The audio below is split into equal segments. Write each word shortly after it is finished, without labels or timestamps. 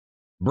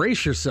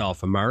Brace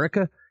yourself,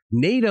 America.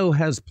 NATO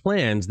has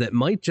plans that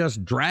might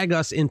just drag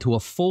us into a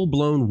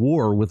full-blown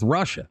war with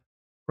Russia.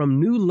 From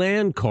new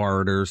land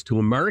corridors to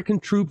American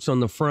troops on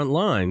the front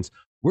lines,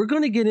 we're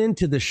going to get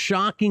into the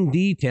shocking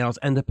details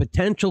and the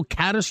potential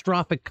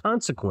catastrophic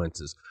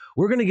consequences.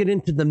 We're going to get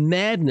into the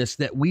madness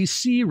that we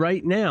see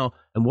right now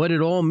and what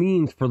it all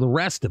means for the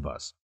rest of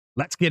us.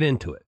 Let's get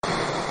into it.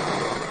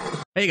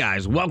 Hey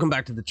guys, welcome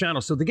back to the channel.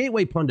 So the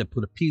Gateway Pundit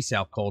put a piece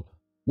out called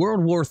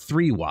World War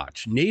III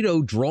Watch,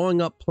 NATO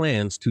drawing up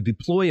plans to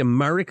deploy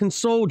American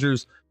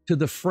soldiers to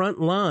the front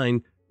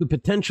line to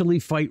potentially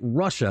fight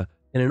Russia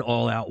in an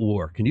all-out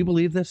war. Can you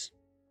believe this?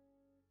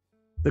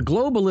 The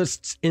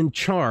globalists in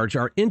charge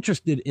are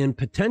interested in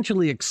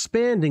potentially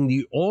expanding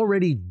the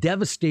already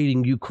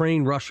devastating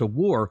Ukraine-Russia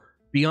war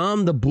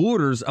beyond the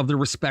borders of the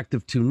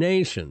respective two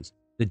nations.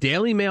 The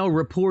Daily Mail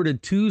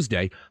reported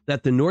Tuesday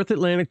that the North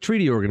Atlantic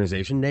Treaty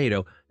Organization,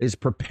 NATO, is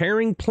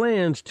preparing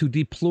plans to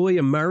deploy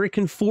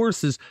American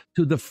forces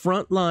to the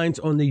front lines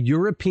on the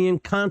European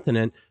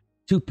continent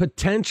to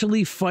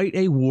potentially fight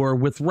a war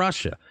with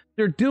Russia.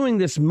 They're doing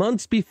this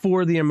months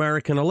before the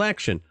American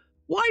election.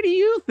 Why do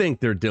you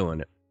think they're doing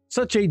it?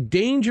 Such a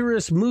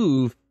dangerous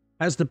move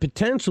has the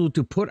potential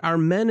to put our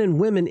men and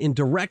women in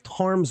direct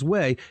harm's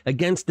way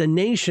against the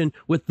nation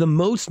with the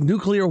most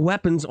nuclear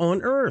weapons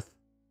on Earth.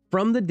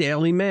 From the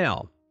Daily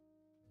Mail,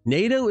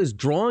 NATO is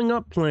drawing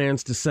up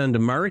plans to send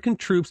American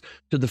troops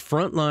to the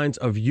front lines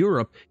of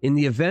Europe in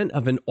the event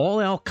of an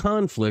all-out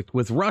conflict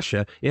with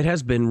Russia, it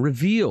has been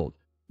revealed.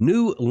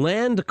 New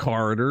land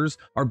corridors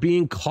are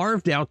being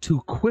carved out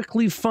to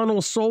quickly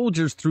funnel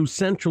soldiers through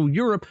Central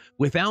Europe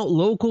without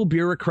local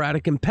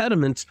bureaucratic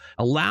impediments,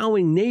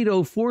 allowing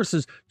NATO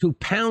forces to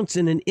pounce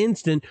in an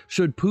instant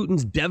should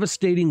Putin's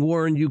devastating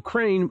war in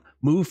Ukraine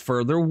move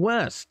further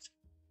west.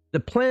 The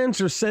plans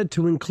are said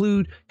to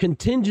include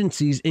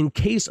contingencies in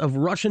case of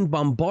Russian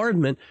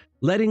bombardment,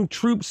 letting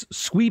troops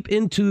sweep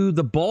into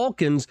the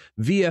Balkans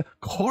via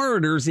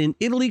corridors in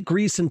Italy,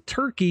 Greece, and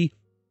Turkey,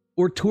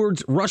 or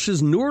towards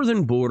Russia's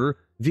northern border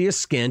via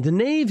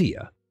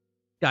Scandinavia.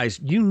 Guys,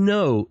 you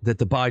know that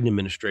the Biden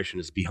administration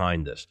is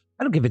behind this.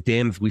 I don't give a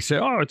damn if we say,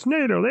 oh, it's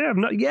NATO. They have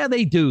no. Yeah,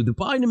 they do. The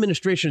Biden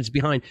administration is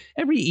behind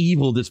every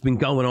evil that's been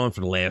going on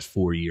for the last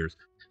 4 years.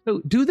 So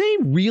do they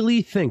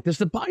really think, does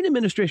the Biden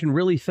administration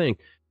really think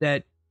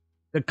that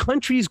the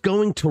country's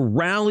going to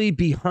rally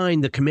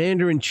behind the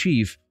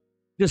commander-in-chief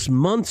just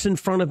months in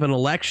front of an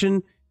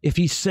election if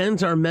he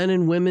sends our men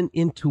and women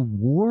into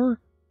war?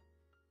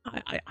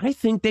 I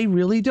think they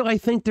really do. I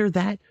think they're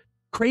that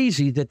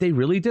crazy that they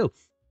really do.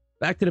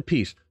 Back to the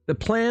piece. The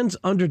plans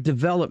under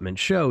development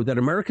show that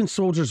American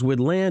soldiers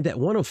would land at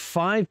one of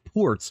 5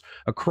 ports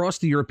across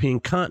the European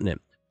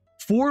continent.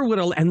 4 would,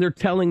 and they're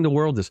telling the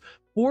world this,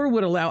 4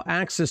 would allow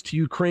access to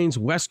Ukraine's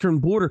western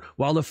border,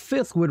 while the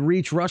 5th would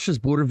reach Russia's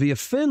border via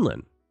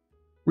Finland.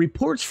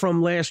 Reports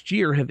from last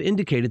year have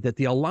indicated that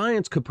the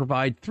alliance could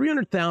provide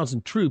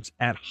 300,000 troops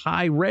at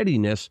high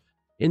readiness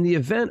in the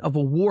event of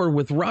a war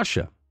with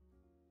Russia.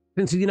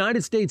 Since the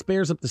United States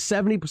bears up to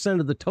 70%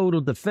 of the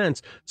total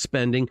defense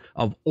spending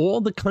of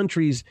all the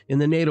countries in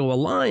the NATO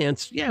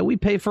alliance, yeah, we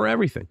pay for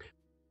everything.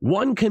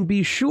 One can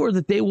be sure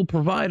that they will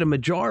provide a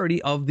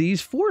majority of these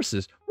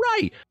forces.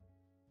 Right.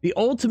 The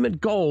ultimate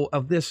goal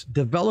of this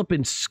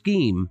development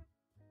scheme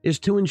is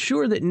to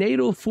ensure that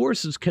NATO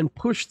forces can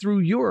push through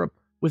Europe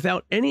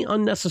without any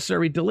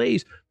unnecessary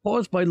delays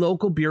caused by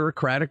local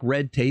bureaucratic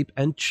red tape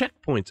and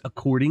checkpoints,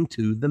 according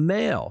to the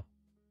Mail.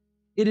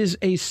 It is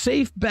a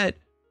safe bet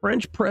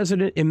French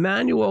President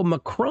Emmanuel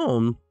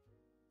Macron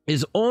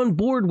is on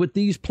board with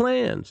these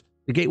plans.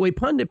 The Gateway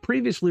Pundit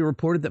previously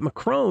reported that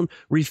Macron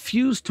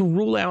refused to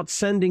rule out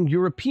sending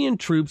European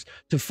troops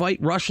to fight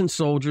Russian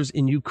soldiers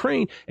in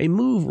Ukraine, a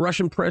move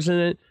Russian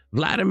President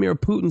Vladimir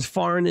Putin's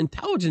foreign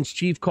intelligence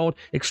chief called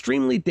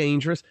extremely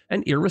dangerous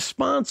and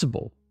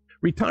irresponsible.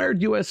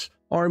 Retired U.S.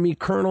 Army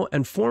Colonel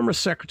and former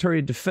Secretary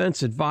of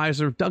Defense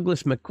advisor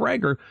Douglas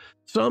Macgregor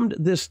summed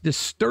this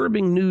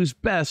disturbing news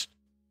best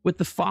with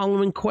the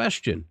following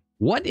question: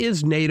 what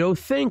is NATO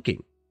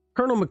thinking?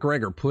 Colonel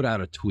Macgregor put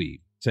out a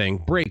tweet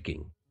saying,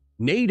 breaking,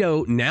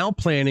 NATO now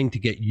planning to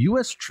get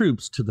U.S.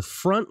 troops to the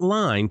front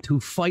line to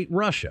fight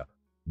Russia.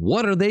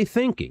 What are they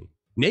thinking?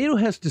 NATO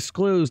has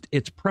disclosed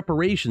its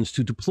preparations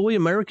to deploy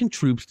American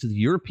troops to the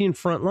European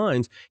front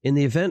lines in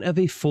the event of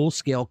a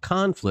full-scale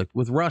conflict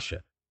with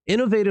Russia.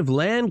 Innovative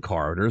land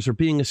corridors are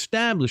being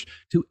established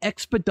to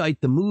expedite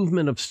the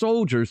movement of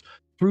soldiers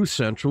through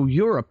Central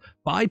Europe,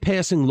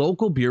 bypassing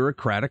local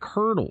bureaucratic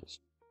hurdles.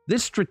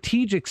 This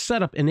strategic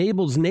setup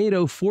enables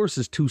NATO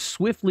forces to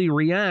swiftly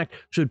react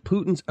should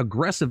Putin's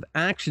aggressive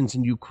actions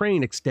in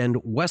Ukraine extend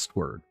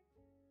westward.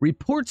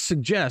 Reports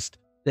suggest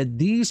that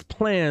these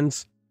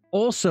plans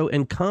also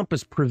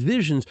encompass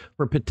provisions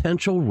for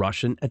potential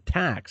Russian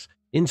attacks.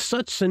 In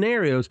such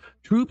scenarios,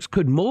 troops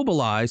could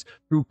mobilize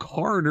through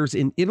corridors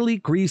in Italy,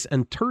 Greece,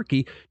 and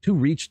Turkey to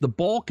reach the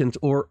Balkans,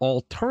 or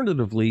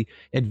alternatively,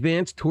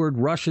 advance toward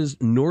Russia's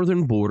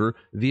northern border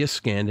via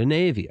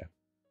Scandinavia.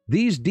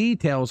 These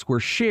details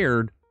were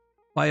shared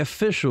by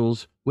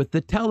officials with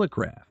the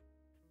Telegraph.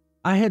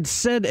 I had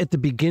said at the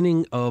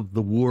beginning of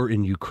the war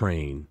in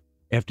Ukraine,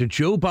 after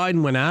Joe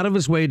Biden went out of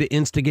his way to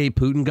instigate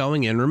Putin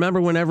going in, remember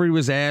whenever he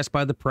was asked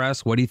by the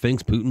press what he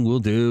thinks Putin will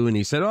do, and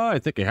he said, I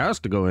think he has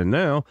to go in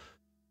now.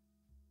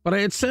 But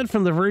I had said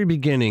from the very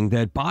beginning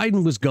that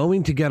Biden was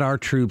going to get our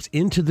troops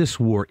into this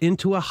war,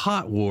 into a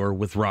hot war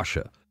with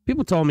Russia.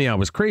 People told me I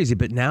was crazy,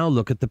 but now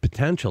look at the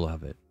potential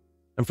of it.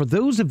 And for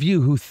those of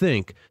you who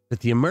think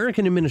that the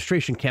American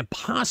administration can't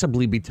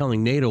possibly be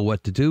telling NATO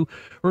what to do,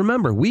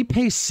 remember, we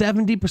pay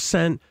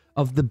 70%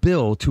 of the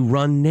bill to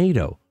run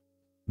NATO.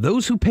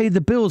 Those who pay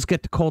the bills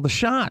get to call the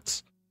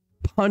shots.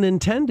 Pun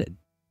intended.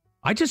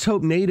 I just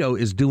hope NATO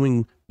is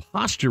doing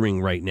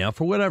posturing right now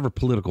for whatever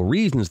political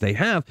reasons they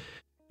have.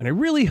 And I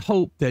really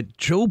hope that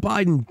Joe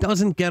Biden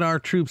doesn't get our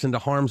troops into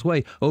harm's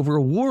way over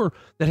a war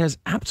that has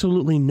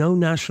absolutely no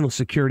national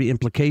security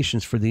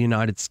implications for the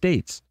United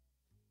States.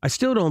 I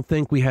still don't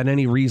think we had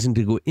any reason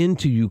to go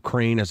into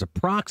Ukraine as a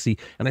proxy,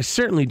 and I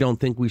certainly don't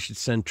think we should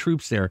send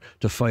troops there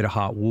to fight a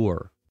hot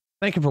war.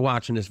 Thank you for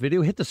watching this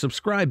video. Hit the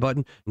subscribe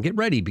button and get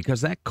ready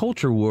because that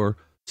culture war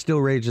still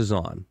rages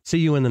on. See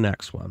you in the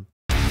next one.